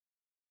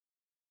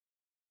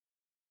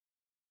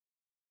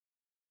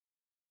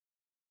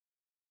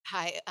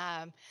Hi,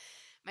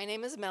 my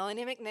name is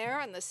Melanie McNair.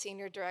 I'm the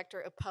Senior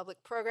Director of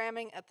Public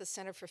Programming at the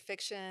Center for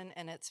Fiction,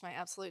 and it's my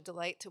absolute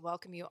delight to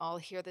welcome you all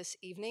here this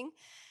evening.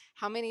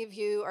 How many of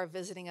you are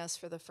visiting us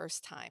for the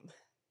first time?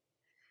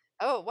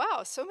 Oh,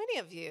 wow, so many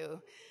of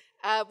you.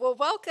 Well,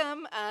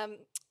 welcome.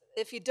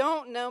 If you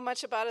don't know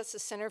much about us, the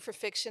Center for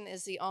Fiction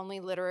is the only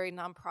literary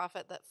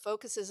nonprofit that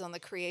focuses on the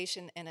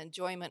creation and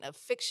enjoyment of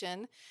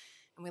fiction,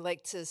 and we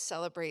like to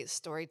celebrate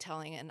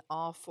storytelling in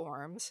all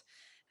forms.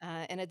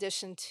 In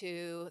addition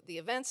to the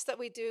events that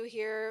we do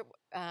here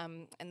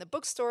in the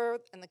bookstore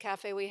and the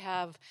cafe we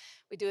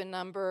do a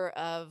number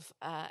of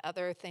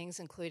other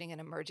things, including an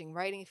emerging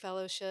writing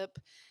fellowship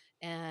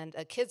and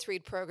a kids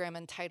read program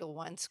in Title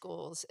I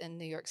schools in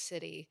New York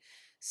City.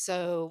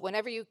 So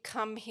whenever you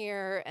come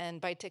here and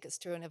buy tickets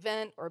to an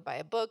event or buy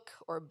a book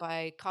or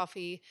buy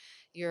coffee,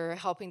 you're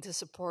helping to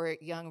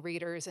support young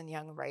readers and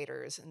young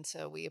writers. And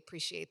so we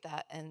appreciate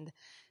that. And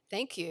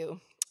thank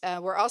you.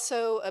 We're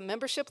also a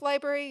membership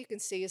library. You can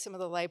see some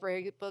of the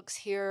library books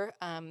here.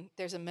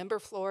 There's a member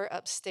floor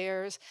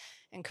upstairs.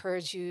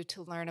 Encourage you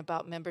to learn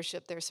about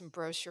membership. There's some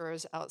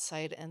brochures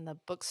outside in the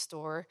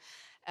bookstore.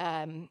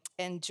 And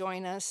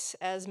join us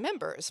as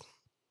members.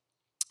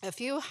 A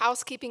few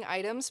housekeeping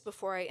items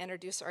before I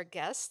introduce our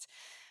guest.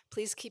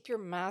 Please keep your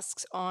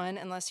masks on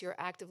unless you're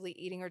actively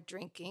eating or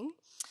drinking.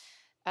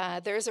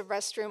 There's a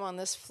restroom on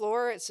this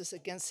floor. It's just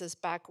against this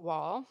back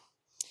wall.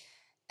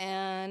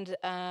 And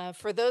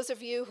for those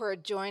of you who are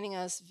joining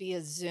us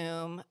via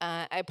Zoom,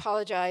 I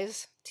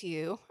apologize to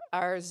you.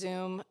 Our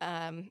Zoom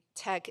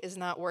tech is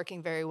not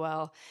working very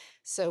well,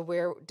 so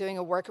we're doing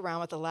a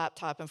workaround with a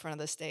laptop in front of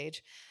the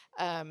stage.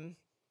 Hi,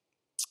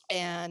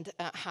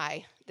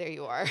 there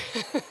you are.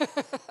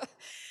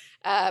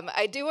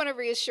 I do want to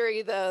reassure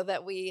you, though,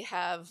 that we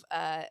have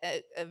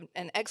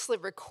an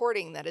excellent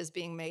recording that is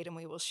being made, and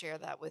we will share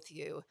that with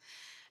you.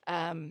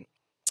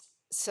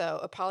 So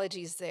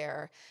apologies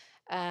there.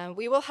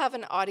 We will have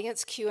an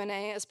audience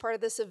Q&A as part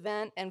of this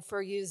event, and for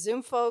you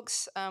Zoom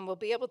folks, we'll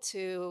be able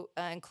to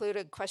include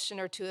a question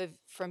or two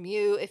from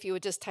you if you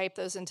would just type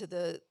those into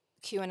the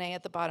Q&A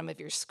at the bottom of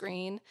your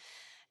screen.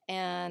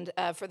 And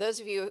for those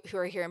of you who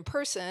are here in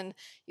person,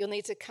 you'll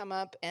need to come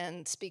up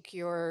and speak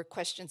your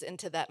questions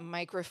into that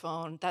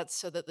microphone. That's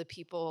so that the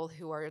people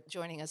who are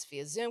joining us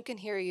via Zoom can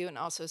hear you, and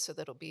also so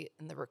that it'll be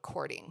in the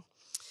recording.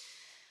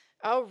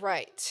 All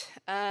right.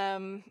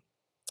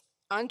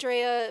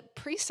 Andrea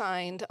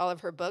pre-signed all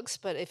of her books,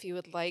 but if you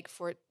would like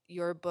for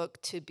your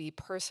book to be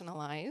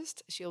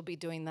personalized, she'll be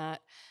doing that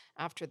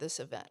after this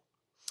event.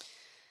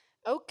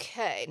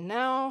 Okay,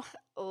 now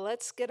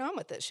let's get on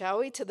with it, shall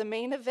we? To the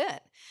main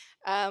event.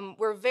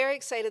 We're very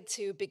excited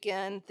to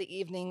begin the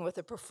evening with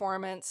a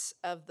performance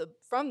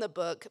from the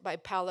book by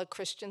Paula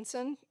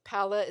Christensen.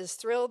 Paula is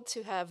thrilled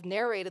to have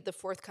narrated the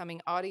forthcoming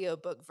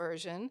audiobook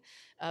version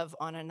of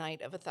On a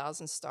Night of a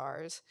Thousand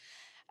Stars.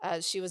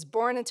 She was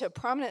born into a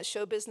prominent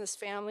show business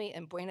family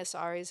in Buenos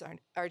Aires,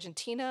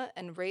 Argentina,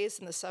 and raised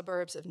in the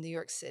suburbs of New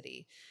York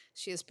City.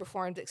 She has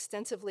performed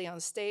extensively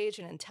on stage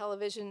and in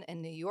television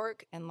in New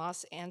York and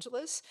Los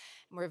Angeles,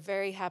 and we're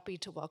very happy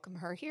to welcome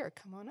her here.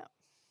 Come on up.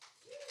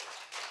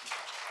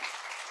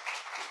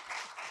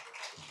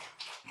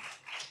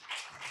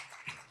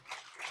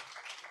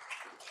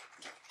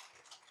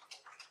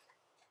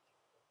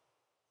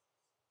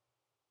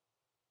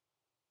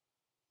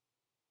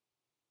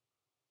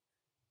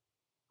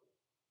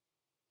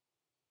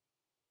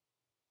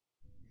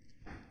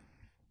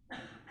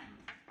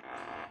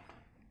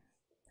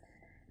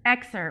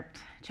 Excerpt,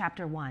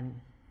 Chapter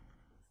 1.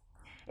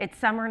 It's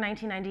summer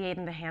 1998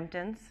 in the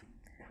Hamptons.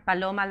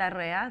 Paloma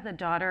Larrea, the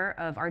daughter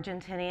of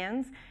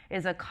Argentinians,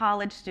 is a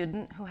college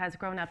student who has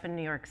grown up in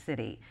New York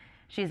City.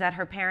 She's at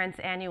her parents'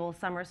 annual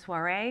summer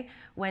soiree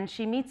when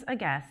she meets a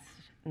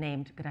guest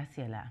named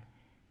Graciela.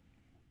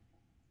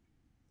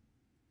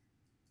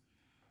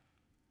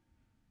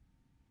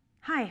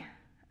 "Hi,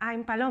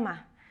 I'm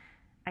Paloma,"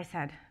 I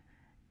said.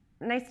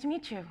 "Nice to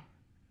meet you."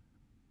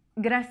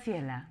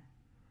 "Graciela."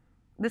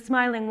 The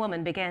smiling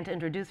woman began to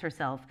introduce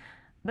herself,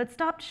 but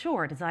stopped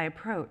short as I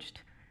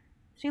approached.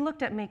 She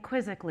looked at me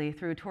quizzically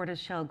through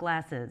tortoiseshell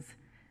glasses.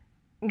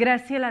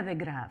 "Graciela de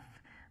Graf,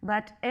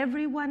 but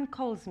everyone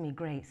calls me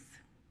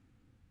Grace."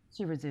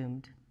 She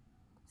resumed.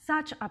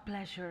 "Such a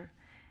pleasure.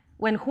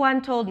 When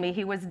Juan told me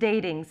he was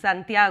dating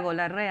Santiago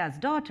Larrea's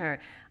daughter,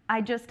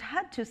 I just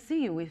had to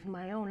see you with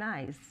my own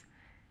eyes.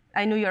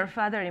 I knew your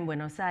father in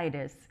Buenos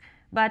Aires,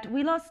 but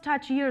we lost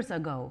touch years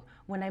ago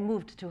when I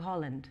moved to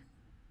Holland."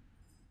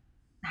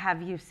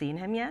 "Have you seen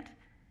him yet?"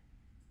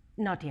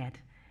 "Not yet,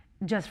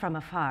 just from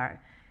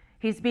afar.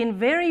 He's been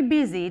very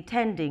busy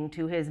tending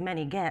to his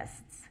many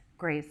guests,"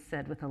 Grace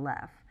said with a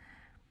laugh.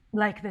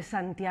 "Like the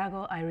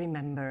Santiago I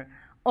remember,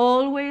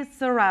 always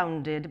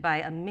surrounded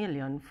by a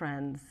million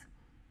friends."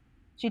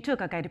 She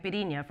took a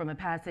caipirinha from a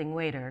passing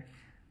waiter.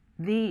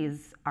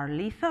 "These are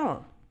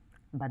lethal,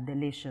 but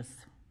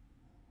delicious."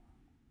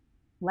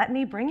 "Let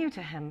me bring you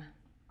to him,"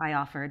 I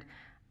offered.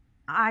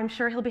 "I'm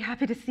sure he'll be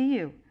happy to see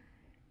you."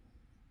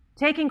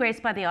 Taking Grace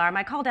by the arm,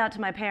 I called out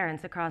to my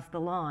parents across the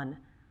lawn.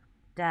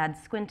 Dad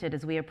squinted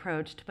as we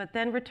approached, but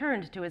then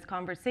returned to his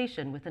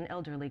conversation with an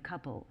elderly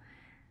couple.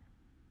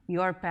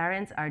 Your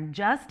parents are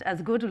just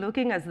as good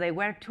looking as they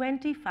were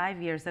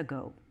 25 years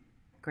ago,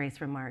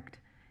 Grace remarked.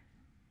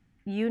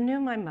 You knew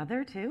my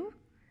mother too?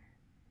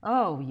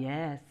 Oh,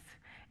 yes.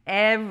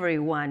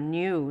 Everyone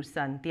knew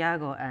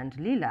Santiago and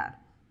Lila,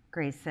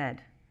 Grace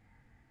said.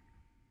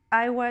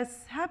 I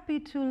was happy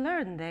to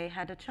learn they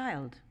had a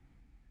child.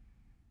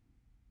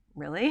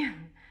 Really?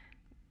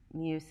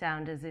 You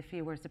sound as if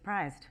you were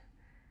surprised.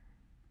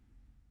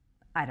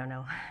 I don't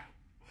know.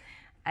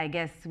 I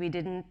guess we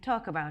didn't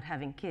talk about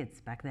having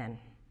kids back then,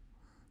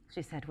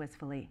 she said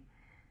wistfully.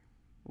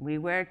 We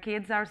were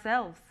kids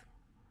ourselves.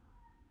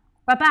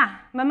 Papa,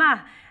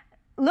 Mama,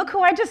 look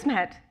who I just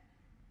met.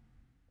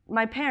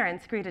 My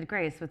parents greeted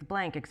Grace with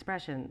blank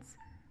expressions.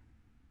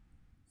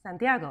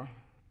 Santiago.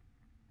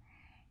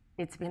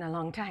 It's been a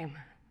long time.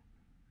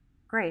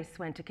 Grace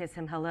went to kiss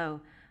him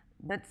hello,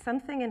 but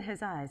something in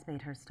his eyes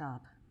made her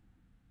stop.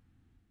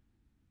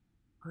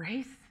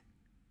 Grace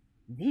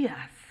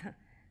Diaz,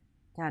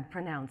 Dad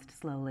pronounced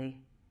slowly.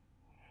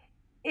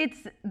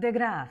 It's de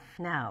Graaf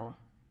now.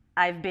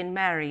 I've been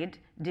married,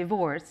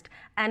 divorced,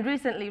 and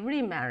recently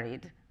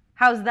remarried.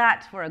 How's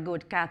that for a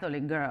good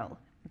Catholic girl?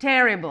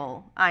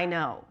 Terrible, I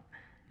know,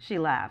 she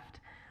laughed.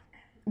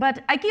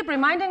 But I keep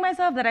reminding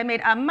myself that I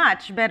made a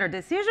much better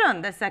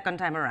decision the second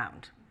time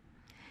around.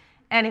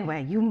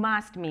 Anyway, you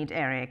must meet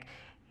Eric.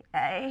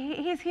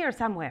 He's here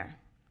somewhere.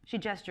 She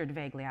gestured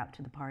vaguely out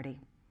to the party.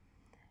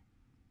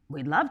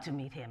 We'd love to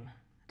meet him,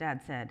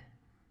 Dad said.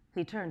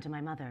 He turned to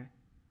my mother.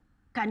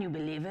 Can you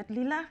believe it,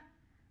 Lila?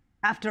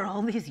 After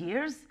all these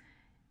years?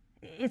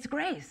 It's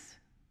Grace.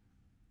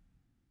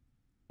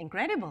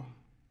 Incredible,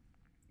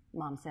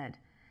 Mom said.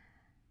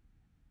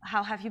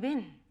 How have you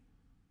been?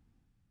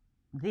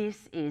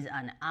 This is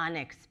an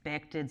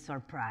unexpected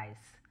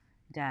surprise,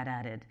 Dad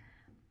added.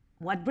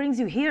 What brings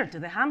you here to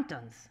the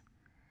Hamptons?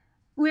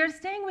 We're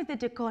staying with the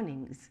de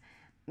Konings.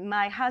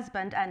 My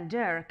husband and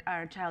Dirk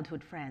are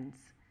childhood friends.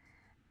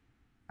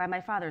 By my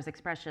father's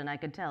expression, I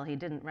could tell he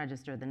didn't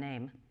register the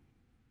name.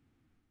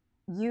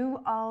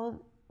 You all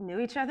knew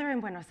each other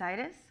in Buenos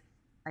Aires?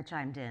 I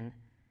chimed in.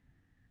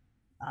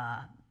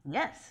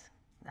 Yes,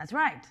 that's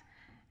right.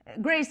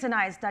 Grace and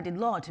I studied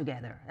law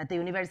together at the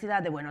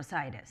Universidad de Buenos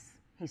Aires,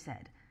 he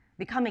said,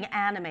 becoming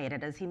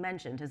animated as he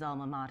mentioned his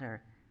alma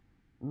mater.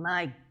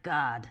 My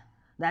God,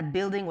 that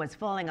building was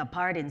falling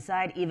apart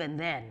inside even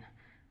then.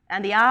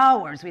 And the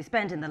hours we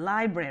spent in the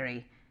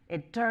library,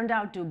 it turned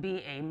out to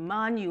be a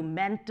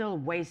monumental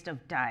waste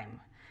of time,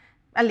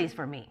 at least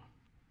for me.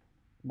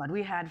 But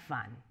we had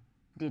fun,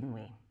 didn't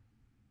we?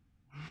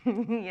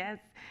 Yes,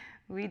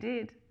 we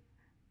did,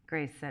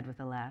 Grace said with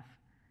a laugh.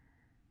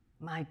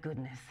 My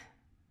goodness,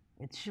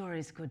 it sure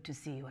is good to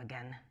see you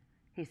again,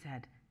 he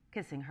said,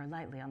 kissing her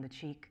lightly on the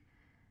cheek.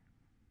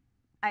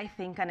 I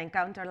think an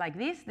encounter like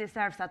this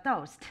deserves a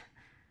toast,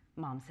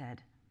 Mom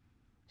said.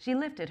 She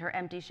lifted her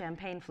empty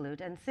champagne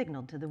flute and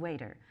signaled to the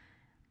waiter.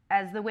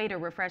 As the waiter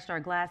refreshed our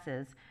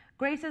glasses,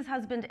 Grace's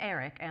husband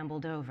Eric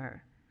ambled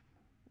over.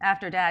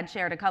 After Dad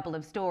shared a couple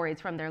of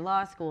stories from their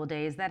law school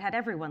days that had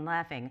everyone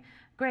laughing,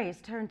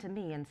 Grace turned to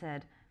me and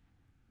said,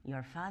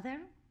 Your father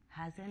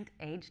hasn't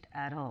aged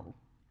at all.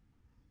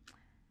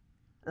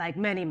 Like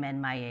many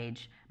men my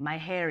age, my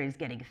hair is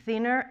getting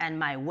thinner and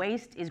my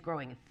waist is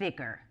growing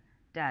thicker,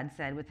 Dad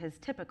said with his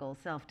typical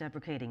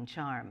self-deprecating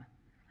charm.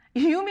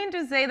 You mean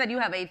to say that you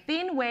have a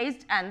thin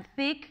waist and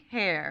thick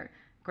hair?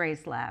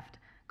 Grace laughed,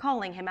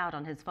 calling him out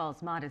on his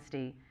false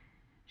modesty.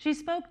 She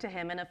spoke to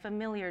him in a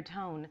familiar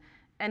tone,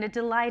 and it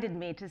delighted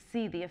me to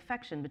see the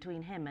affection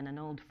between him and an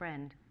old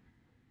friend.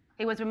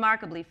 He was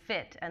remarkably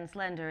fit and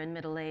slender in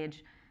middle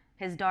age.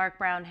 His dark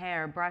brown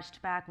hair,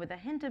 brushed back with a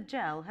hint of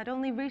gel, had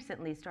only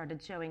recently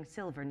started showing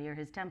silver near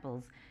his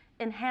temples,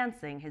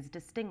 enhancing his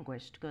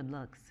distinguished good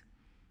looks.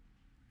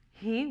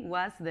 He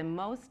was the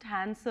most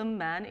handsome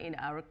man in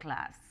our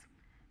class,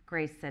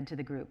 Grace said to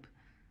the group.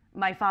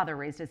 My father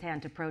raised his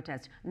hand to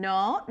protest.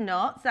 No,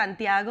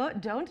 Santiago,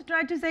 don't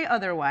try to say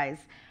otherwise.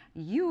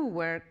 You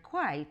were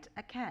quite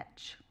a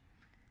catch.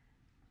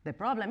 The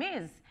problem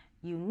is,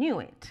 you knew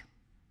it.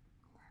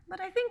 But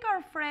I think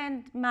our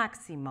friend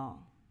Maximo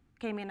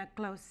came in a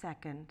close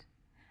second.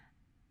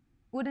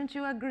 Wouldn't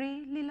you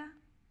agree, Lila?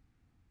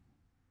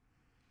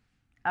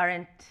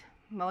 Aren't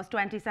most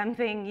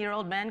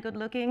 20-something-year-old men good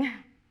looking?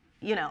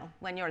 You know,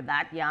 when you're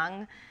that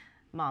young,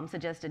 Mom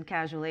suggested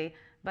casually,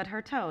 but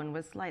her tone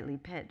was slightly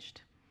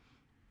pitched.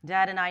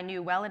 Dad and I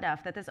knew well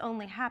enough that this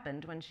only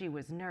happened when she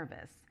was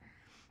nervous.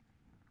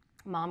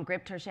 Mom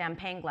gripped her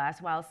champagne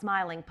glass while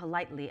smiling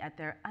politely at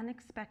their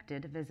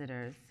unexpected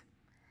visitors.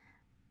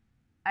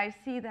 I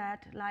see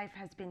that life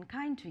has been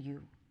kind to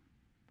you,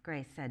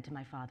 Grace said to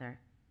my father.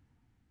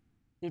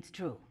 It's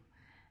true.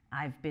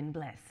 I've been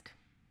blessed.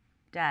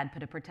 Dad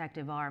put a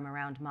protective arm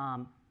around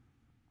Mom.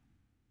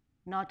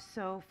 Not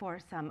so for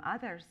some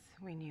others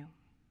we knew.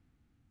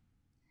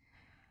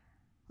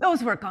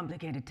 Those were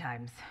complicated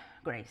times,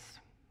 Grace.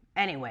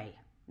 Anyway,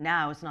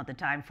 now is not the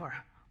time for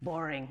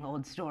boring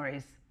old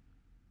stories.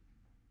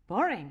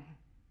 Boring?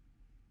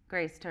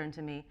 Grace turned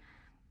to me.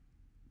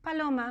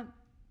 Paloma,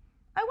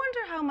 I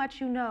wonder how much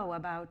you know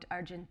about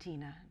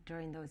Argentina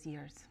during those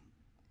years.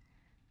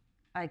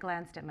 I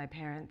glanced at my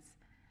parents.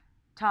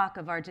 Talk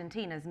of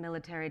Argentina's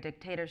military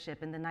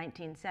dictatorship in the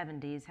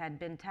 1970s had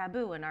been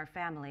taboo in our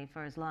family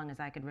for as long as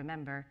I could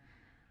remember.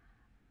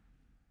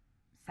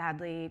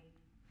 Sadly,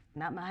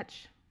 not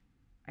much,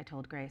 I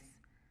told Grace.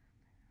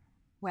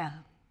 Well,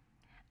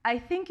 I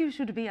think you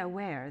should be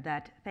aware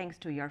that, thanks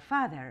to your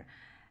father,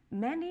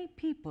 many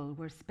people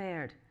were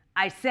spared.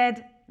 I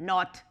said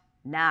not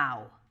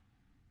now,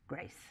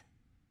 Grace.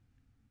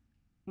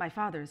 My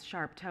father's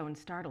sharp tone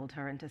startled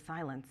her into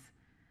silence.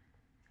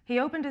 He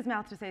opened his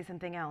mouth to say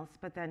something else,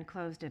 but then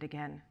closed it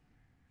again.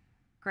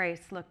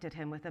 Grace looked at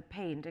him with a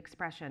pained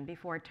expression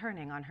before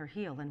turning on her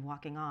heel and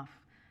walking off.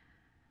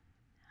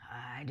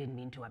 I didn't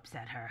mean to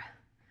upset her,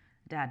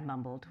 Dad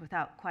mumbled,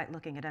 without quite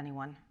looking at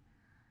anyone.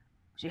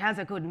 She has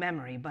a good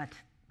memory, but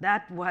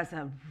that was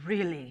a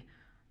really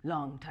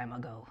long time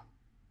ago.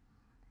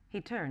 He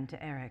turned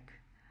to Eric.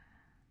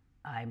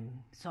 I'm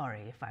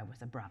sorry if I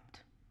was abrupt.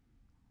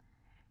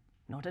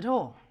 Not at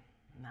all.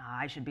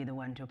 I should be the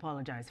one to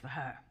apologize for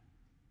her,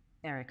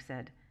 Eric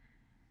said.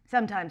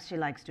 Sometimes she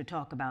likes to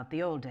talk about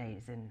the old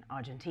days in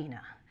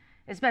Argentina,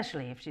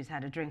 especially if she's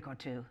had a drink or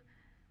two.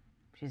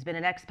 She's been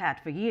an expat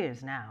for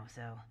years now,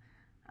 so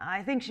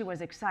I think she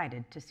was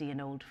excited to see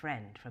an old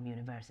friend from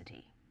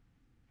university.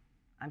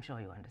 I'm sure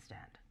you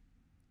understand.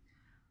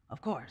 Of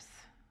course.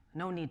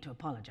 No need to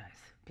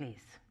apologize,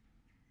 please.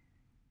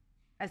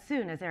 As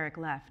soon as Eric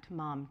left,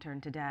 Mom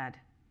turned to Dad.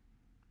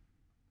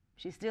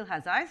 She still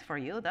has eyes for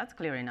you, that's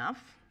clear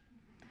enough,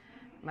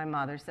 my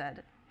mother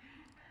said.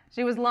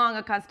 She was long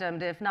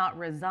accustomed, if not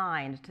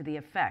resigned, to the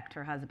effect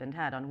her husband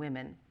had on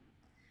women.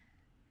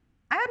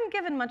 I hadn't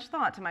given much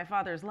thought to my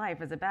father's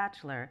life as a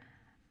bachelor,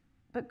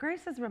 but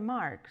Grace's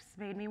remarks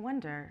made me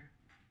wonder,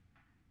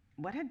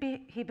 what had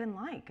he been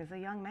like as a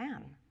young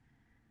man?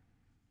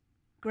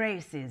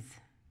 Grace is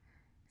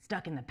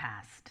stuck in the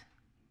past,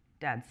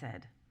 Dad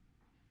said.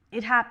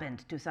 It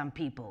happened to some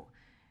people.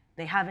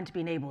 They haven't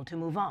been able to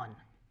move on.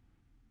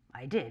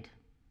 I did.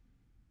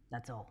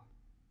 That's all.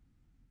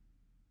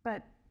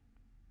 But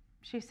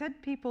she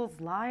said people's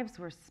lives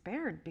were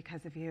spared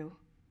because of you,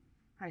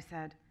 I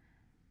said.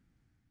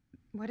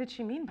 What did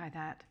she mean by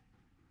that?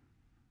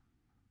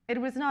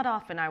 It was not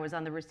often I was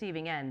on the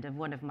receiving end of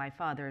one of my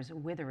father's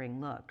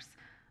withering looks,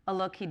 a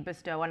look he'd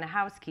bestow on a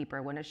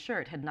housekeeper when a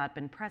shirt had not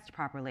been pressed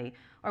properly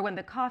or when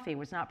the coffee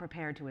was not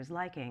prepared to his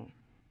liking.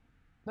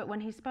 But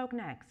when he spoke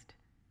next,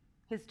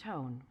 his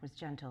tone was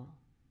gentle.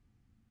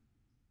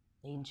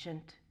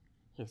 Ancient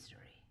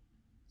history,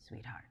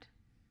 sweetheart,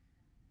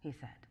 he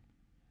said.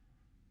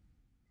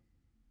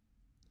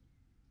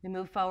 We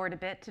move forward a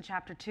bit to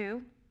chapter 2.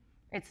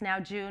 It's now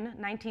June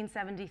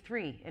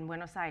 1973 in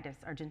Buenos Aires,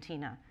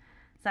 Argentina.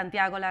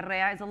 Santiago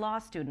Larrea is a law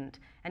student,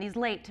 and he's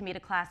late to meet a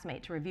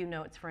classmate to review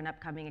notes for an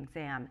upcoming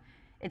exam.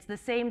 It's the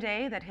same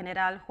day that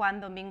General Juan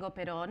Domingo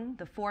Perón,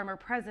 the former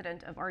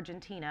president of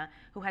Argentina,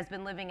 who has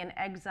been living in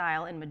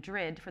exile in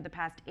Madrid for the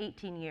past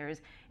 18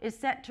 years, is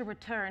set to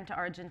return to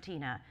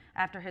Argentina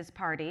after his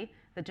party,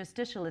 the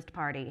Justicialist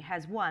Party,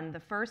 has won the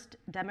first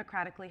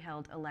democratically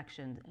held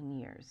election in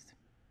years.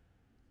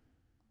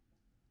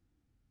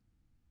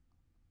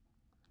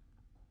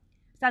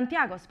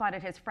 Santiago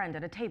spotted his friend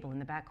at a table in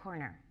the back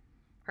corner.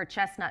 Her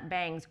chestnut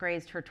bangs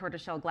grazed her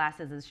tortoiseshell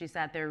glasses as she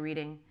sat there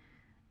reading.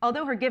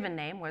 Although her given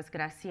name was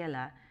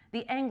Graciela,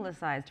 the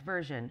anglicized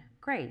version,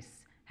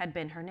 Grace, had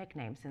been her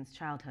nickname since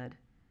childhood.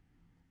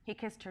 He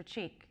kissed her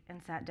cheek and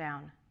sat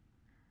down.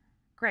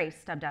 Grace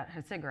stubbed out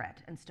her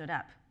cigarette and stood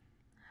up.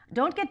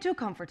 Don't get too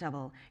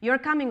comfortable. You're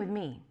coming with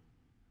me.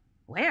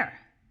 Where?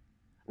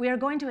 We are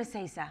going to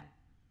Ezeiza.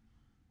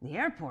 The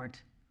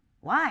airport?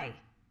 Why?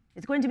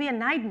 It's going to be a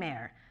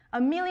nightmare.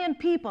 1 million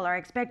people are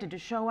expected to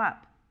show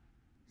up.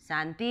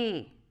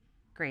 Santi,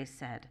 Grace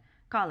said,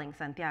 calling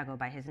Santiago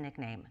by his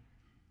nickname.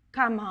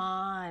 Come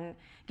on,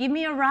 give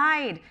me a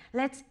ride.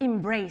 Let's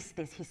embrace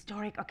this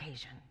historic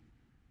occasion.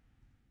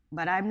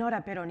 But I'm not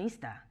a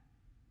Peronista.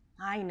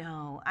 I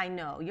know.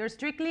 You're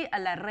strictly a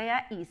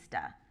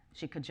Larreaista,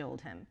 she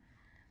cajoled him.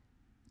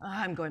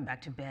 I'm going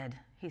back to bed,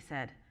 he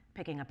said,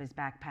 picking up his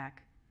backpack.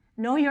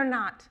 No, you're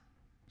not,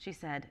 she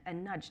said,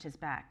 and nudged his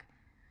back.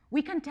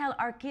 We can tell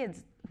our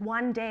kids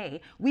one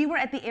day we were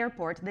at the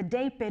airport the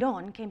day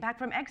Perón came back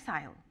from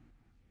exile.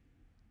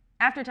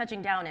 After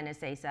touching down in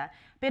Ezeiza,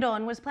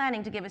 Perón was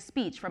planning to give a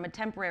speech from a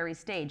temporary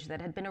stage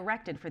that had been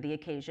erected for the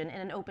occasion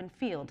in an open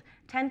field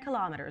 10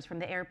 kilometers from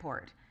the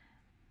airport.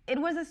 It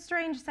was a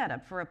strange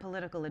setup for a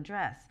political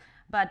address,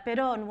 but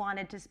Perón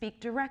wanted to speak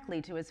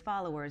directly to his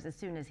followers as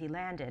soon as he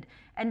landed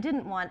and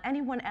didn't want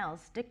anyone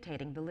else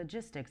dictating the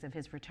logistics of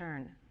his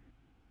return.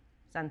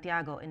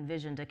 Santiago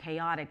envisioned a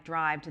chaotic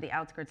drive to the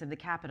outskirts of the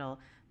capital,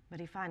 but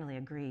he finally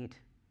agreed.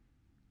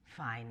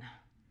 Fine.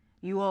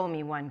 You owe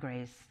me one,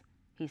 Grace,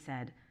 he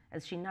said,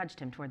 as she nudged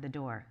him toward the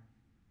door.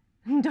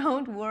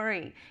 Don't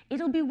worry.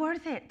 It'll be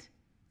worth it,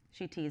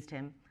 she teased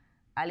him.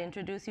 I'll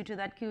introduce you to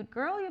that cute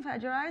girl you've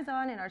had your eyes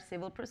on in our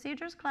civil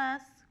procedures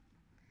class.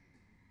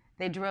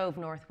 They drove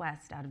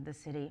northwest out of the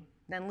city,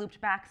 then looped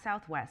back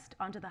southwest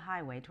onto the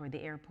highway toward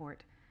the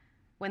airport.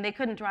 When they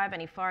couldn't drive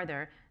any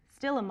farther,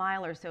 still a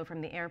mile or so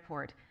from the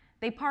airport,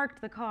 they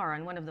parked the car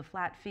on one of the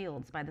flat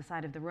fields by the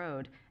side of the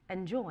road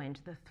and joined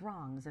the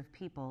throngs of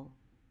people.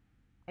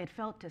 It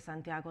felt to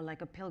Santiago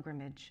like a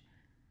pilgrimage.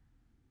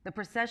 The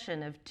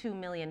procession of 2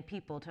 million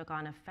people took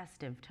on a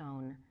festive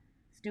tone.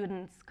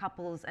 Students,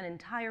 couples, and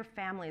entire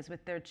families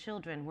with their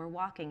children were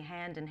walking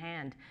hand in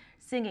hand,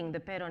 singing the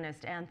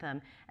Peronist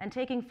anthem and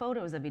taking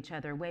photos of each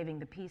other waving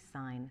the peace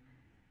sign.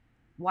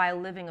 While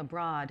living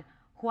abroad,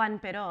 Juan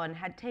Perón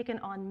had taken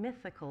on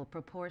mythical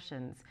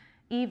proportions,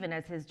 even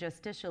as his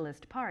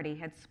justicialist party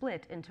had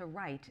split into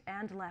right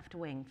and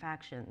left-wing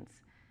factions.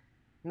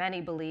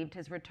 Many believed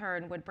his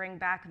return would bring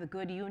back the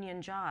good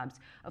union jobs,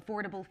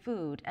 affordable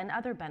food, and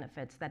other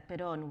benefits that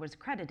Perón was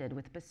credited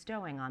with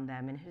bestowing on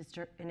them in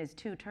his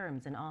 2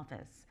 terms in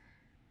office.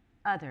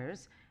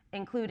 Others,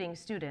 including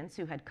students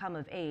who had come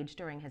of age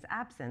during his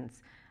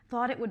absence,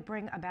 thought it would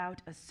bring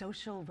about a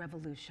social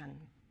revolution.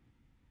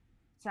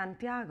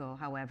 Santiago,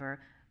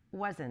 however,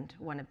 wasn't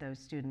one of those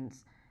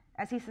students.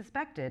 As he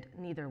suspected,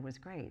 neither was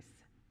Grace.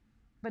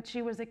 But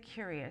she was a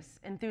curious,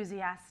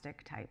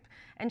 enthusiastic type,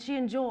 and she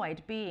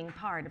enjoyed being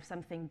part of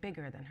something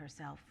bigger than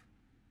herself.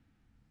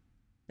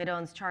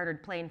 Perón's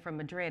chartered plane from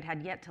Madrid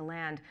had yet to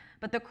land,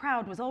 but the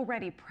crowd was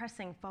already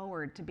pressing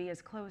forward to be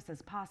as close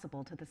as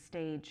possible to the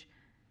stage.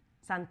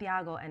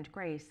 Santiago and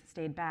Grace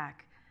stayed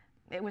back.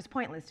 It was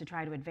pointless to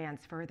try to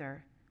advance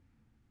further.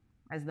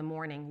 As the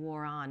morning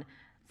wore on,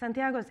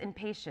 Santiago's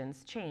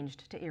impatience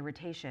changed to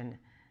irritation.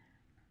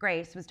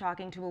 Grace was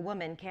talking to a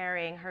woman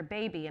carrying her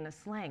baby in a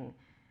sling.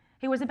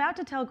 He was about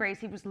to tell Grace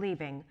he was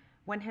leaving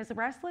when his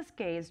restless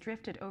gaze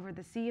drifted over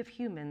the sea of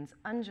humans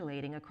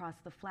undulating across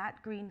the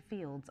flat green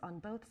fields on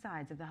both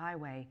sides of the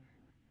highway.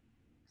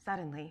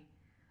 Suddenly,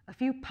 a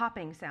few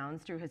popping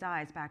sounds drew his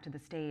eyes back to the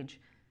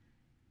stage.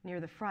 Near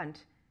the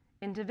front,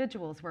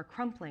 individuals were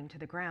crumpling to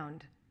the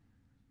ground.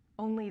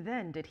 Only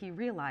then did he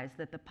realize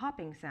that the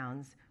popping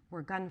sounds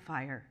were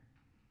gunfire.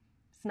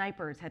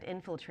 Snipers had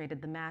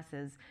infiltrated the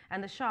masses,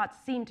 and the shots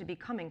seemed to be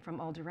coming from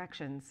all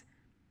directions.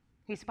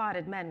 He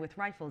spotted men with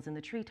rifles in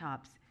the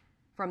treetops.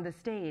 From the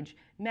stage,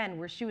 men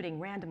were shooting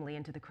randomly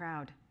into the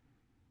crowd.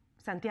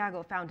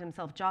 Santiago found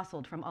himself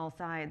jostled from all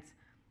sides.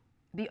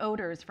 The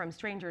odors from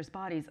strangers'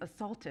 bodies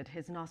assaulted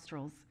his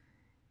nostrils.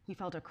 He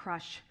felt a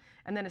crush,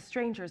 and then a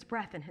stranger's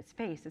breath in his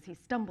face as he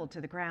stumbled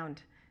to the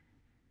ground.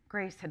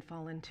 Grace had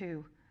fallen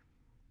too.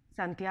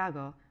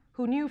 Santiago,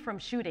 who knew from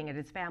shooting at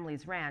his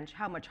family's ranch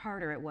how much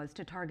harder it was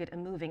to target a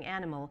moving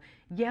animal,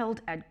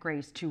 yelled at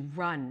Grace to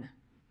run.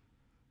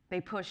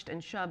 They pushed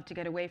and shoved to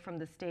get away from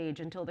the stage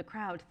until the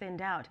crowd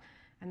thinned out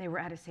and they were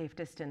at a safe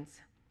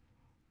distance.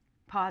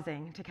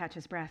 Pausing to catch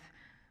his breath,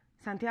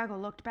 Santiago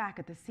looked back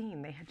at the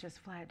scene they had just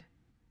fled.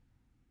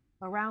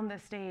 Around the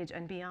stage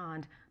and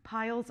beyond,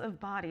 piles of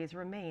bodies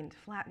remained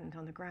flattened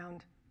on the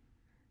ground.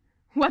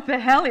 "What the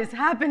hell is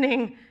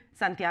happening?"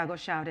 Santiago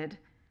shouted.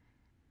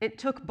 It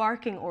took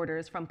barking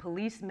orders from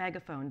police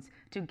megaphones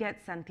to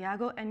get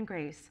Santiago and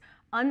Grace,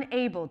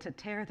 unable to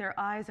tear their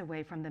eyes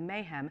away from the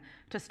mayhem,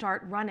 to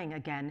start running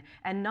again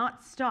and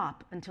not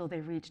stop until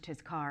they reached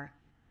his car.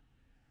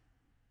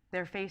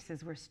 Their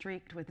faces were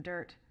streaked with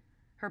dirt.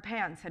 Her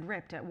pants had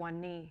ripped at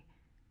one knee.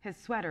 His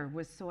sweater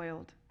was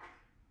soiled.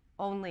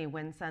 Only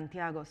when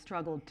Santiago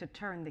struggled to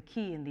turn the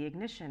key in the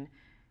ignition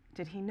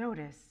did he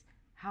notice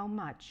how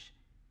much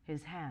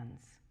his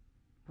hands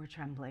were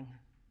trembling.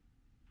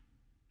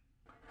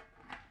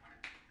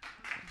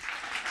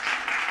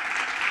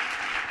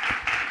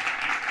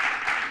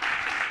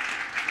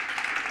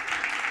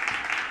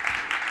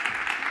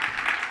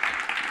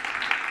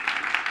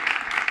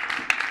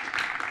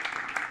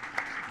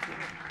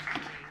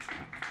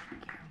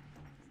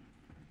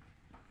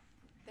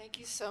 Thank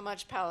you so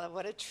much, Paula.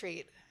 What a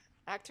treat.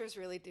 Actors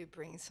really do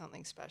bring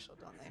something special,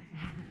 don't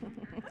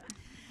they?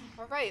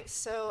 All right,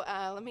 so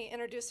let me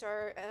introduce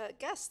our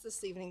guest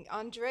this evening.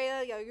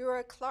 Andrea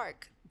Yaryura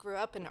Clark grew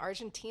up in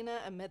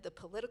Argentina amid the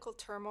political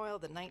turmoil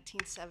of the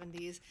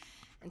 1970s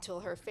until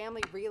her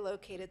family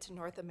relocated to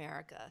North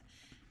America.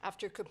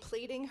 After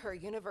completing her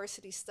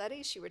university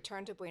studies, she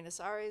returned to Buenos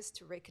Aires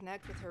to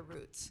reconnect with her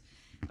roots.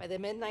 By the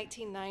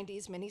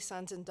mid-1990s, many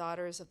sons and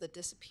daughters of the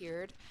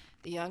disappeared,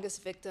 the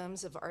youngest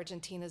victims of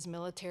Argentina's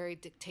military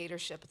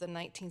dictatorship of the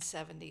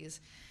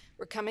 1970s,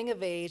 were coming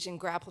of age and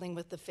grappling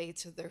with the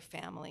fates of their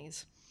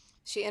families.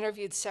 She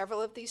interviewed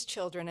several of these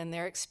children, and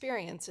their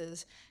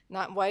experiences,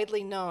 not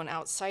widely known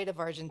outside of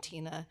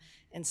Argentina,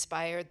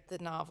 inspired the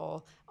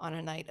novel On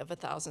a Night of a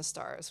Thousand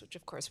Stars, which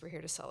of course we're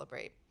here to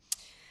celebrate.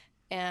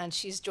 And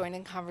she's joined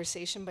in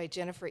conversation by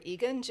Jennifer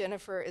Egan.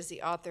 Jennifer is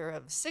the author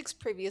of 6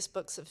 previous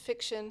books of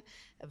fiction,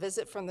 A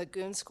Visit from the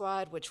Goon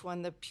Squad, which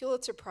won the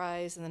Pulitzer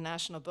Prize and the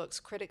National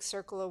Books Critics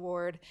Circle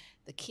Award,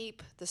 The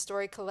Keep, the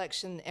story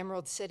collection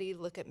Emerald City,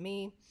 Look at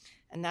Me,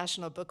 a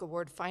National Book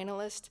Award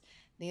finalist,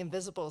 The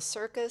Invisible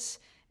Circus,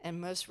 and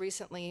most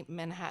recently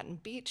Manhattan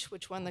Beach,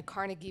 which won the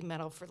Carnegie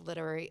Medal for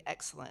Literary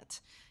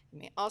Excellence. You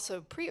may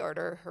also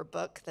pre-order her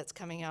book that's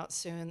coming out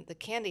soon, The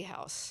Candy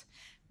House.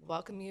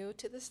 Welcome you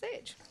to the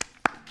stage.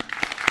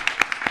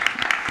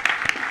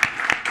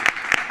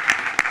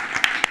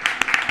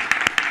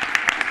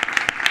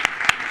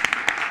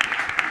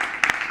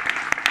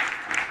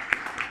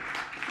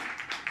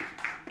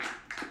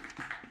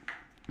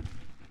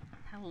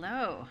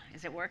 Hello,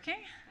 is it working?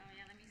 Oh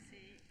yeah, let me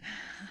see.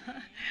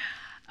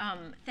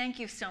 Thank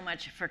you so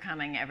much for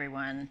coming,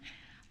 everyone.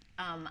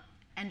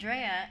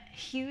 Andrea,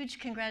 huge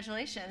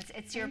congratulations.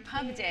 It's your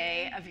pub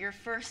day of your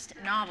first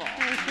novel.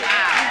 Thank you.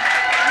 Wow.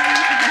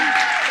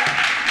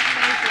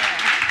 Thank you.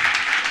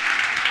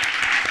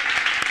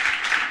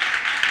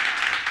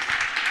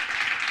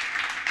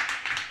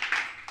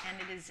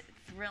 And it is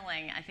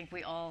thrilling. I think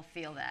we all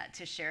feel that,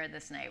 to share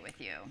this night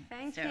with you.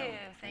 Thank so you.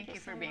 Thank you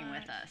for so being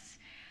much. with us.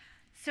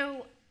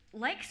 So,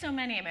 like so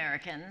many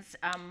Americans,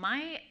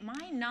 my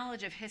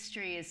knowledge of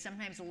history is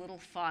sometimes a little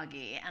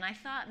foggy, and I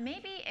thought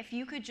maybe if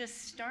you could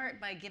just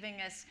start by giving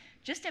us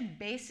just a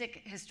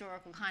basic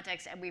historical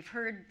context. And we've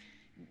heard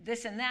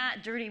this and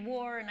that, Dirty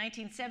War,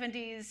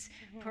 1970s,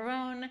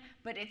 Perón,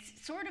 but it's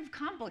sort of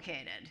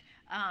complicated.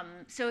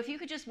 So if you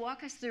could just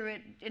walk us through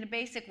it in a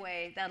basic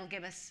way, that'll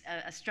give us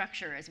a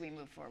structure as we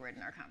move forward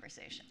in our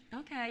conversation.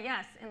 Okay,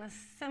 yes, in the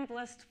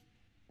simplest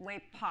way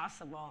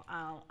possible.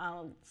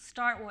 I'll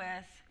start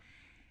with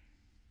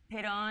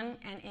Perón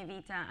and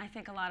Evita. I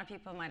think a lot of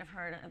people might have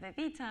heard of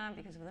Evita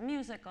because of the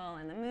musical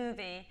and the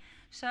movie.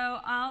 So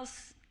I'll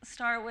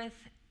start with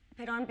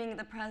Perón being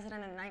the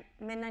president in the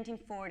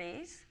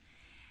mid-1940s.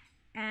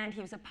 And he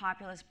was a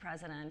populist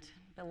president,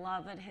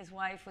 beloved. His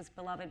wife was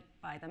beloved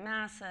by the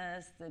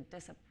masses, the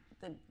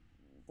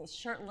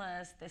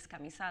shirtless,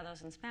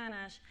 descamisados in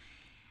Spanish.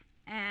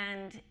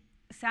 And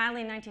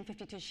sadly, in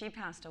 1952, she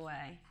passed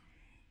away.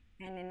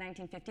 And in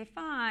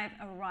 1955,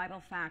 a rival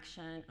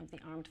faction of the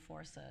armed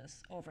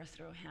forces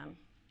overthrew him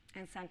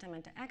and sent him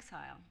into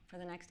exile for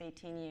the next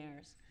 18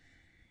 years.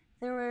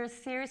 There were a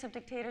series of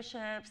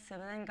dictatorships,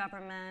 civilian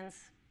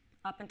governments,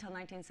 up until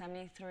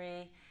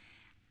 1973.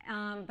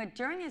 But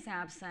during his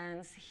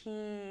absence,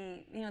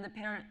 the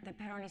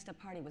Peronista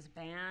Party was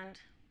banned.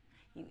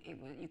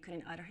 You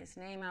couldn't utter his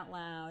name out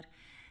loud.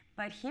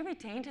 But he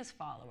retained his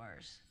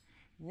followers.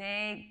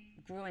 They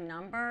grew in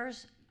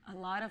numbers. A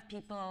lot of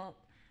people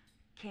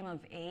came of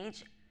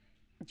age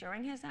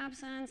during his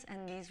absence,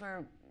 and these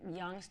were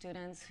young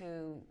students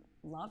who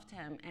loved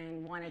him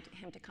and wanted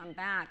him to come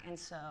back. And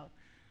so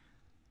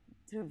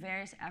through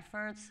various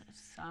efforts,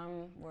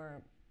 some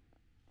were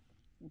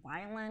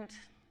violent,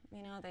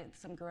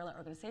 some guerrilla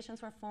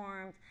organizations were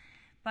formed,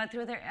 but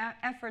through their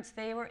efforts,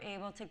 they were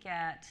able to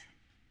get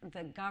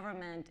the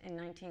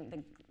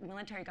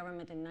military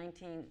government in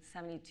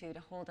 1972 to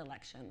hold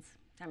elections,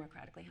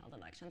 democratically held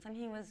elections, and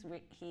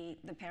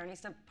the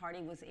Peronista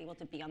Party was able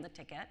to be on the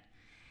ticket,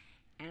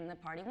 and the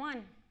party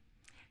won.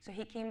 So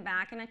he came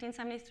back in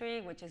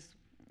 1973, which is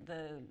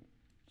the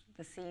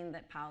scene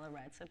that Paula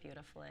read so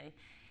beautifully,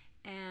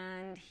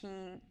 and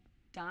he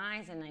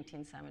dies in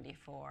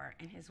 1974,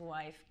 and his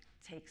wife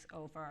takes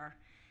over.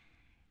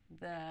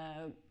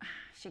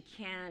 She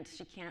can't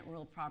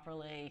rule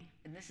properly.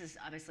 And this is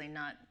obviously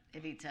not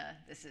Evita.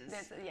 This is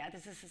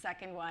his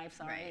second wife.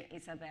 Sorry, right.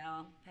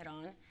 Isabel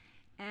Perón,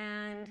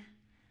 and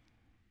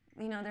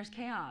there's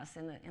chaos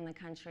in the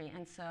country,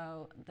 and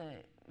so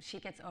she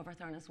gets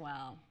overthrown as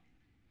well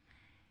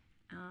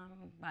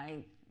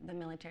by the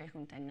military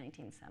junta in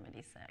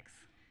 1976.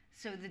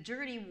 So the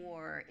Dirty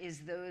War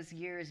is those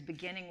years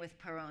beginning with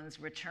Perón's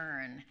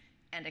return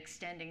and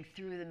extending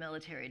through the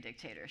military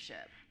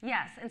dictatorship.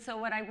 Yes, and so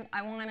what I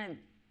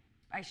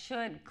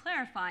should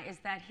clarify is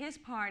that his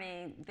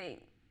party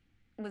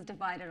was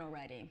divided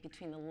already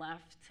between the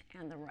left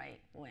and the right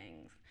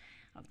wings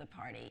of the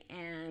party,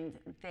 and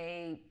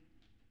the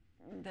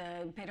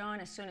Perón,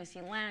 as soon as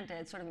he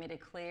landed, sort of made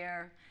it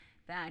clear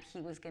that he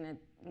was going to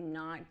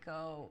not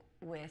go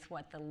with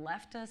what the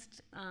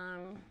leftist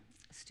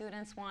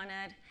students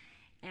wanted,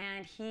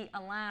 and he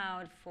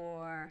allowed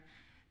for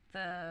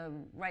the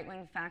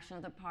right-wing faction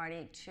of the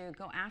party to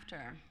go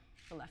after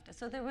the leftists.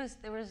 So there was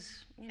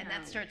and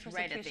that starts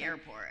right at the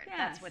airport. Yes,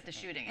 that's what the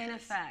shooting is. In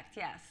effect,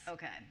 yes.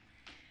 Okay.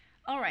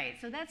 All right,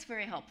 so that's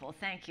very helpful.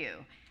 Thank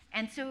you.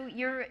 And so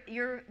your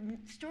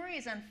story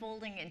is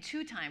unfolding in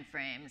two time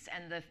frames,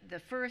 and the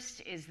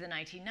first is the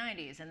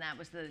 1990s, and that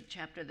was the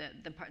chapter,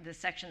 the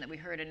section that we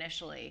heard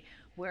initially,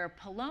 where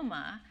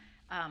Paloma,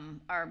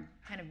 our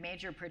kind of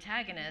major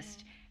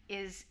protagonist,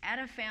 is at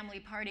a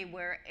family party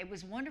where it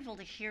was wonderful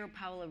to hear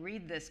Paula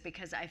read this,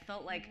 because I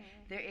felt like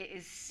there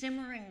is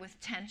simmering with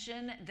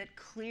tension that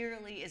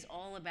clearly is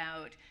all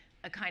about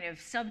a kind of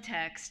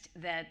subtext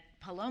that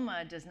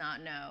Paloma does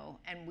not know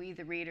and we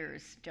the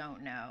readers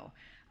don't know,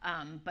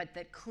 but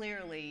that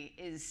clearly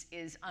is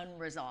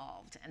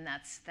unresolved, and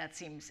that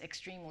seems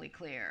extremely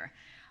clear.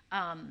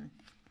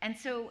 And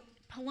so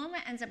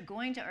Paloma ends up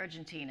going to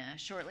Argentina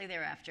shortly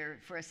thereafter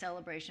for a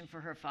celebration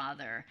for her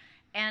father,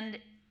 and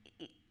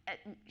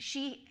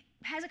she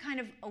has a kind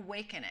of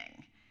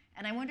awakening.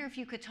 And I wonder if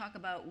you could talk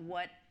about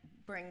what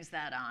brings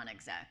that on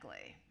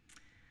exactly.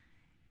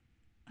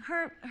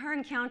 her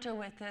encounter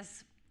with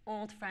this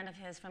old friend of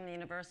his from the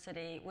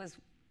university was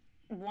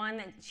one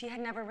that she had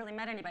never really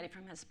met anybody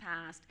from his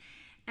past.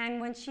 And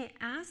when she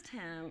asked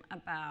him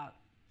about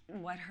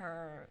what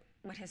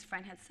his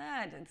friend had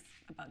said, it's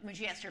about When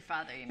she asked her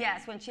father, you mean?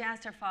 yes, when she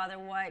asked her father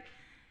what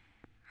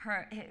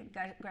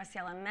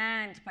Graciela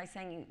meant by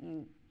saying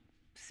you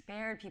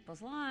spared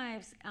people's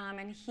lives,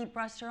 and he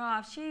brushed her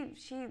off,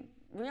 she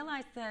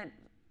realized that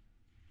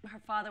her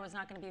father was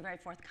not going to be very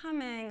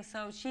forthcoming.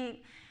 So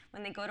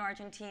when they go to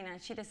Argentina,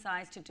 she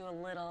decides to do a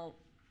little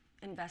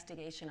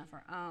investigation of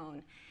her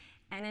own.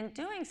 And in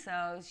doing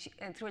so,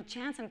 and through a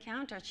chance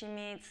encounter, she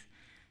meets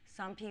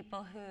some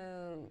people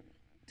who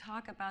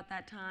talk about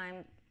that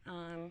time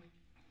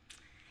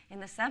in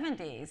the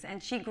 70s.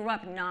 And she grew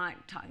up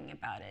not talking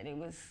about it.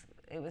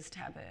 It was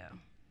taboo.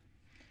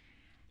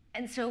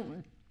 And so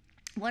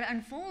what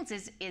unfolds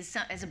is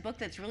a book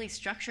that's really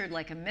structured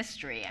like a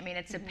mystery. I mean,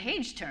 it's a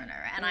page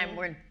turner, and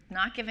we're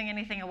not giving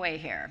anything away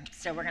here,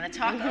 so we're going to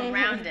talk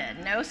around it.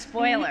 No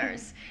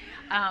spoilers.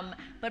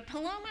 But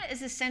Paloma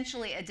is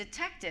essentially a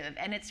detective,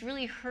 and it's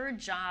really her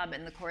job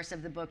in the course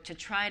of the book to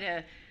try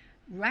to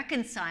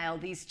reconcile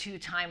these two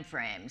time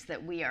frames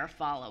that we are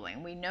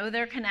following. We know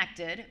they're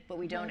connected, but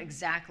we don't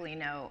exactly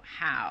know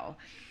how.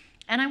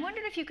 And I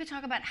wondered if you could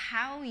talk about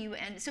how you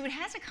end. So it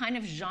has a kind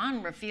of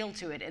genre feel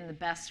to it in the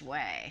best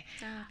way.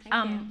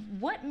 Thank you.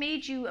 What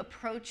made you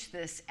approach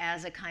this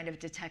as a kind of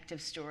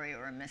detective story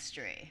or a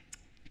mystery?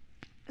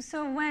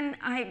 So when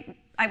I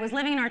was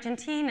living in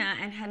Argentina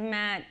and had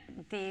met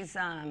these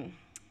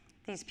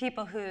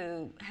people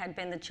who had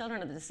been the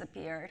children of the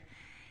disappeared,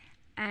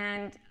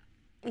 and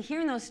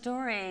hearing those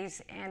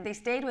stories, and they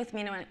stayed with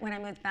me when I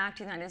moved back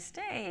to the United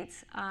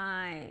States,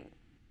 I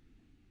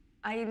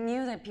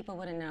knew that people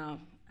wouldn't know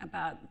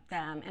about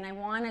them, and I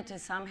wanted to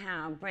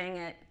somehow bring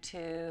it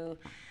to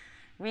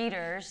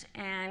readers.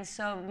 And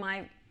so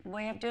my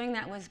way of doing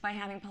that was by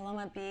having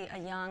Paloma be a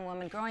young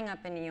woman growing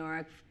up in New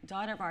York,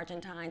 daughter of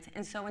Argentines.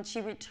 And so when she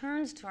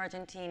returns to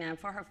Argentina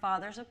for her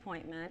father's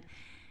appointment,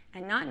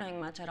 and not knowing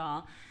much at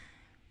all,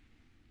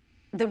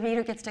 the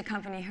reader gets to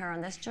accompany her on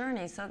this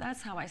journey. So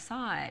that's how I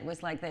saw it. It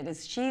was like that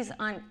as she's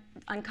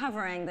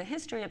uncovering the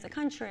history of the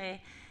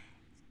country,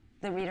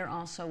 the reader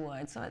also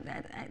would. So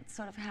it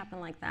sort of happened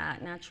like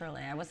that,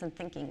 naturally. I wasn't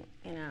thinking,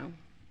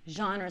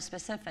 genre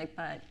specific,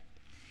 but.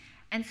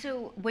 And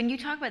so when you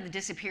talk about the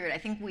disappeared, I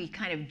think we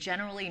kind of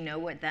generally know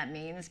what that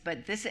means,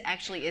 but this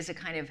actually is a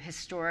kind of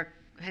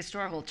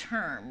historical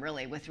term,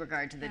 really, with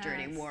regard to the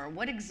Dirty War.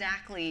 What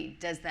exactly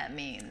does that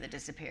mean, the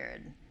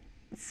disappeared?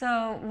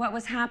 So what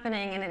was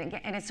happening, and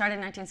it started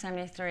in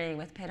 1973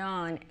 with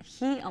Perón,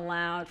 he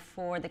allowed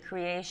for the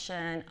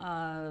creation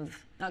of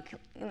a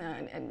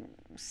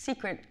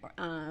secret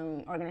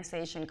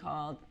organization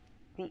called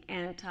the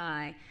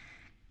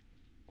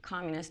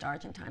Anti-Communist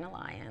Argentine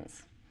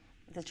Alliance,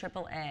 the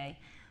AAA.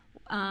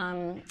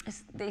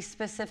 They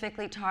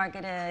specifically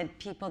targeted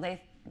people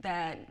that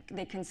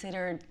they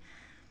considered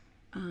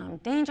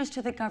dangerous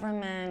to the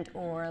government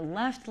or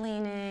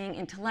left-leaning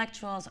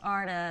intellectuals,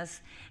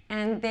 artists,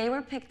 and they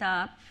were picked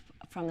up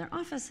from their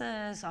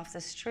offices, off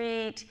the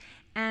street,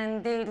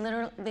 and they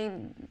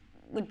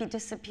would be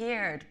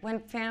disappeared. When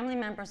family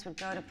members would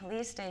go to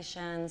police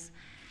stations,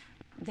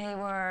 they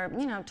were,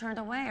 turned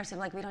away or said,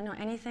 like, we don't know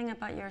anything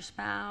about your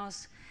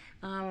spouse.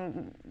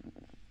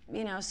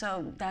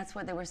 So that's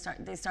what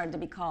they started to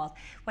be called.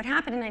 What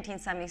happened in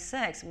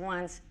 1976,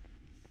 once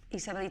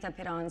Isabelita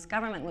Perón's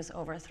government was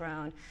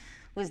overthrown,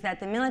 was that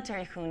the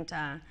military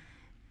junta,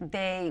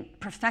 they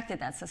perfected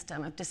that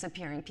system of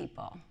disappearing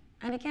people.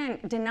 And again,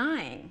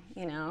 denying,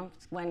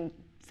 when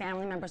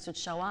family members would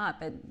show up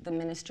at the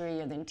Ministry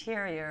of the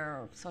Interior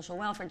or Social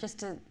Welfare just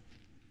to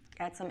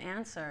get some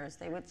answers,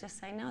 they would just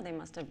say, no, they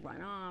must have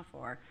run off,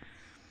 or,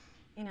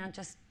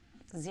 just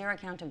zero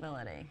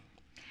accountability.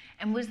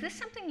 And was this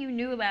something you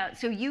knew about?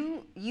 So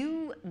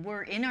you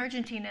were in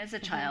Argentina as a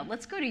child.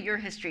 Let's go to your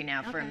history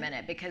now for a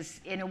minute, because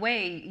in a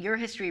way, your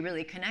history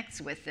really connects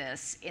with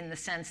this in the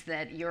sense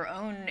that your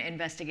own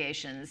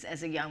investigations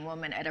as a young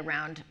woman at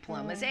around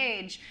Paloma's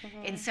age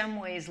in some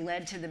ways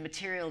led to the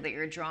material that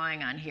you're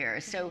drawing on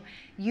here. So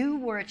you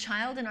were a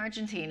child in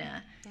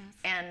Argentina,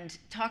 and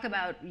talk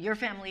about your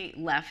family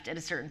left at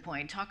a certain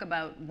point. Talk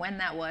about when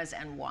that was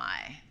and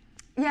why.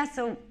 Yeah,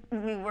 so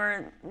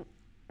we're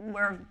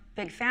a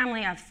big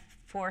family of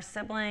 4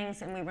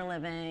 siblings, and we were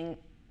living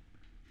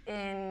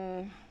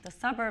in the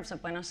suburbs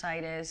of Buenos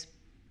Aires.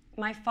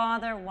 My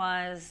father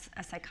was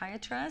a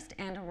psychiatrist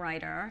and a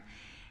writer.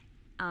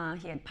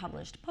 He had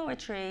published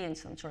poetry and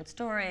some short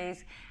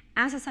stories.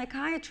 As a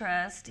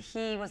psychiatrist,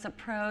 he was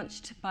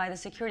approached by the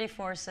security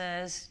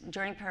forces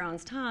during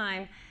Perón's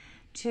time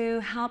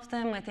to help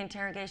them with the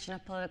interrogation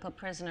of political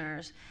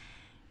prisoners.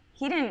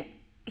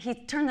 He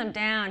turned them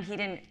down. He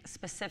didn't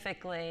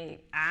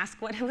specifically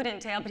ask what it would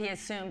entail, but he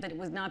assumed that it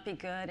would not be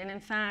good. And in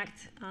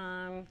fact,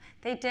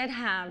 they did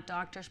have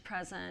doctors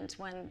present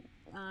when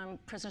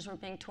prisoners were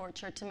being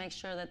tortured to make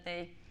sure that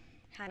they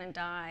hadn't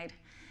died.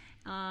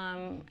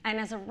 And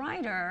as a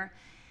writer,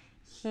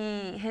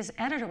 his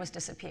editor was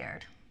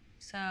disappeared.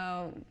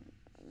 So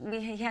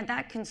he had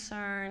that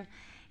concern.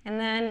 And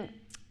then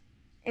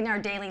in our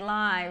daily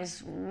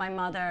lives, my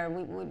mother,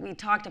 we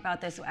talked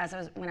about this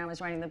when I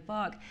was writing the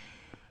book.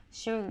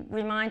 She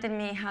reminded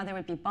me how there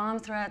would be bomb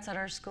threats at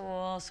our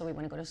school, so we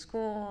wouldn't go to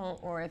school,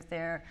 or if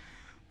there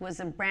was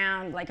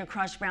a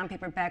crushed brown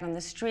paper bag on the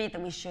street,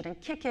 that we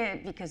shouldn't kick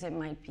it because it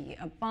might be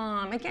a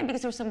bomb. Again,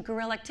 because there was some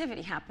guerrilla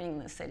activity happening in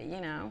the city,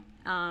 you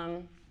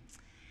know.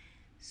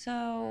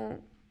 So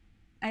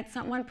at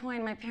one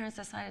point, my parents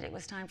decided it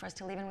was time for us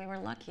to leave, and we were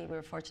lucky. We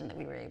were fortunate that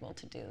we were able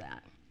to do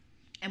that.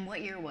 And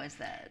what year was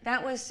that?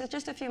 That was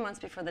just a few months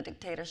before the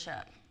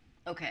dictatorship.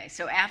 Okay,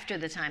 so after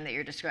the time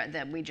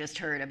that we just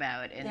heard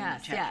about in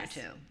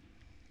chapter 2.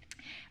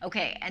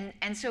 Okay,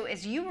 and so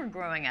as you were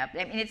growing up,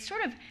 I mean, it's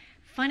sort of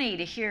funny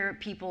to hear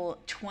people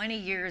 20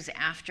 years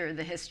after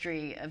the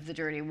history of the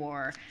Dirty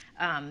War,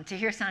 to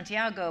hear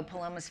Santiago,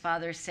 Paloma's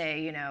father,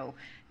 say, you know,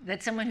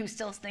 that someone who's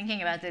still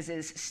thinking about this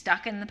is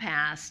stuck in the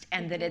past,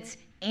 and that it's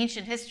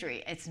ancient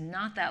history. It's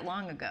not that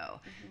long ago.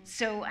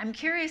 So I'm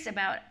curious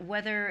about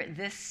whether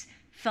this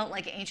felt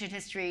like ancient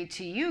history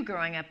to you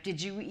growing up.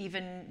 Did you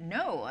even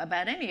know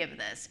about any of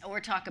this, or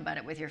talk about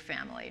it with your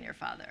family and your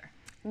father?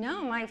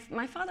 No,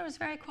 my father was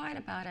very quiet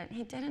about it.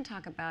 He didn't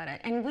talk about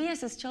it. And we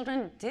as his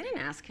children didn't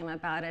ask him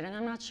about it, and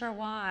I'm not sure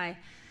why.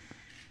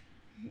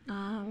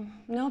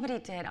 Nobody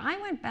did. I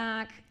went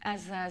back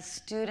as a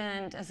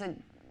student,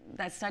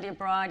 that study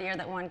abroad year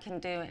that one can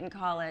do in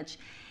college,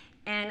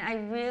 and I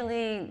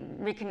really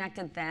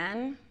reconnected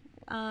then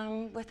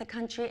with the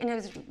country, and it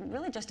was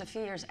really just a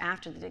few years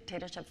after the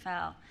dictatorship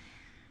fell.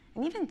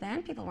 And even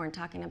then, people weren't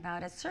talking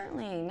about it.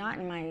 Certainly none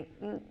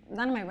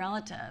of my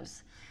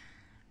relatives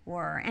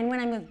were. And when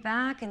I moved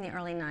back in the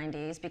early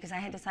 90s, because I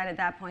had decided at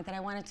that point that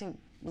I wanted to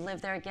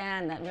live there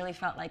again, that really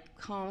felt like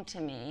home to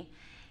me,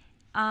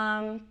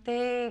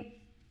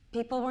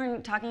 people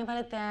weren't talking about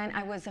it then.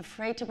 I was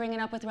afraid to bring it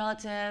up with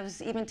relatives.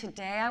 Even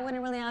today, I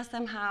wouldn't really ask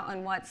them how,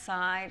 on what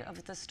side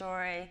of the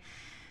story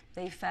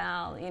they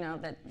fell, you know,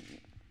 that.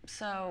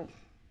 So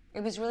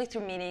it was really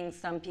through meeting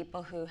some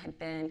people who had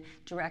been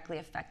directly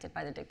affected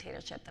by the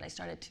dictatorship that I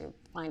started to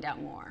find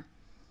out more.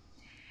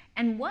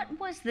 And what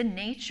was the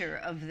nature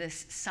of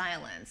this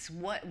silence?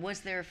 What was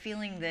there a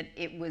feeling that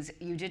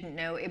you didn't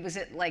know? Was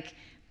it like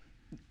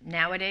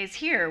nowadays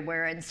here,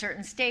 where in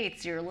certain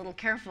states you're a little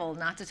careful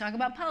not to talk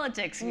about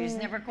politics, and you just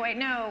never quite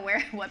know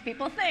what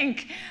people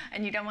think,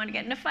 and you don't want to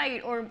get in a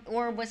fight,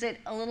 or was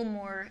it a little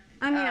more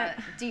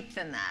deep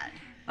than that?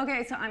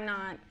 Okay, so I'm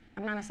not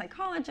a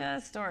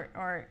psychologist or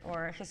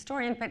a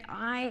historian, but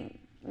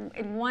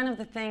one of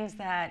the things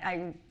that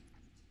I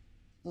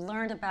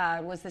learned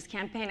about was this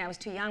campaign. I was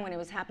too young when it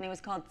was happening. It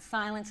was called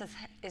Silence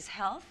is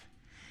Health,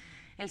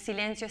 El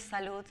Silencio es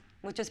Salud,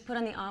 which was put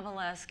on the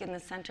obelisk in the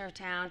center of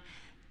town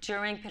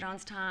during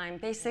Perón's time.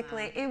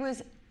 Basically, It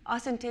was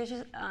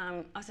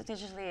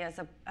ostentatiously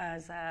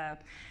as a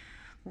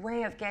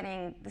way of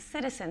getting the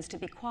citizens to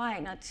be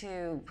quiet, not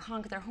to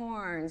honk their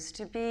horns,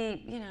 to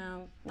be, you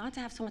know, not to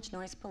have so much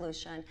noise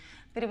pollution.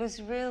 But it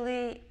was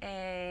really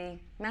a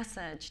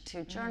message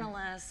to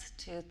journalists,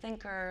 to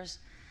thinkers,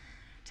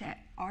 to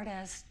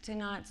artists, to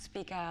not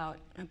speak out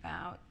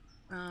about,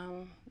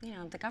 you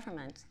know, the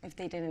government. If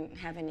they didn't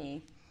have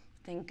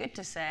anything good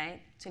to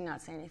say, to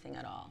not say anything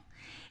at all.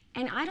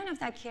 And I don't know if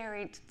that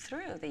carried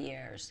through the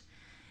years.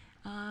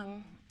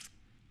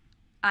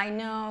 I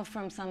know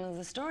from some of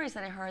the stories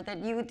that I heard that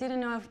you didn't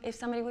know if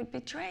somebody would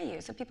betray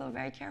you. So people were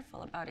very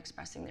careful about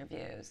expressing their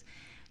views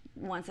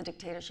once the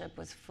dictatorship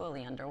was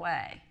fully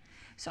underway.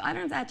 So I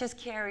don't know if that just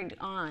carried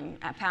on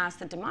past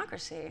the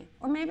democracy,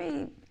 or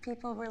maybe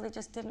people really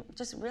just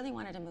really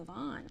wanted to move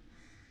on.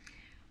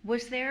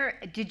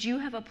 Did you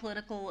have a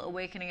political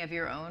awakening of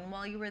your own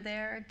while you were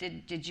there?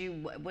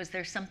 Was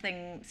there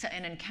something,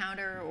 an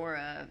encounter or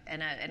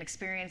an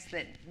experience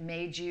that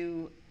made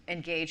you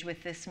engage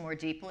with this more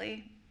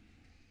deeply?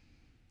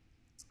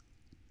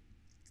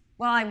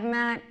 Well, I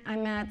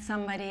met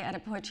somebody at a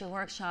poetry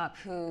workshop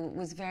who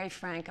was very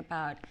frank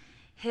about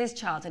his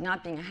childhood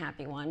not being a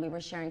happy one. We were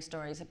sharing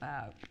stories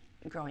about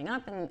growing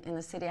up in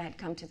the city. I had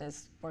come to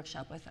this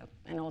workshop with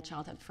an old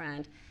childhood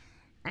friend,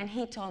 and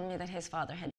he told me that his father had